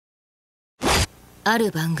あ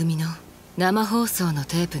る番組の生放送の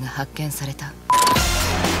テープが発見された。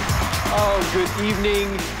Oh, good evening,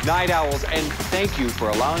 night owls, and thank you for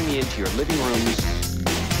allowing me into your living rooms.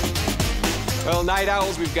 Well, night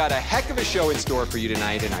owls, we've got a heck of a show in store for you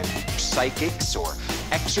tonight, and I'm psychics or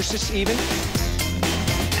exorcists even.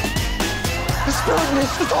 The spirit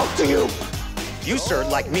needs to talk to you. You, sir,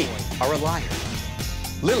 like me, are a liar.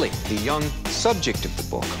 Lily, the young subject of the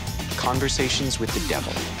book, Conversations with the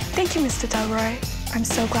Devil. Thank you, Mr. Delroy. I'm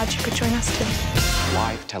so glad you could join us today.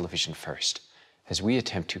 Live television first, as we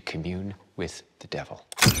attempt to commune with the devil.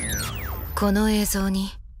 この映像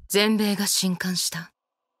に全米が震撼した。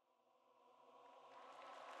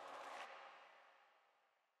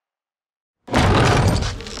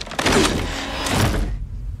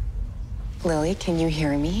Lily, can you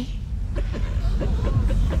hear me?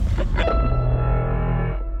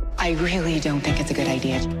 I really don't think it's a good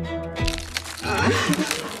idea.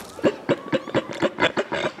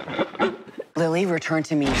 Lily, return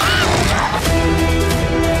to me. Gosh,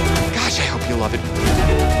 I hope you love it.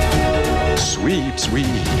 Sweet, sweet.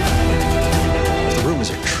 The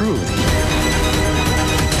rumors are true.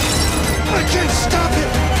 I can't stop it!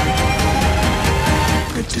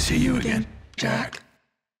 Good to see you again, Jack.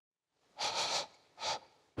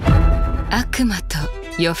 悪魔と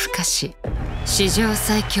夜更かし、史上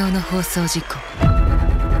最強の放送事故。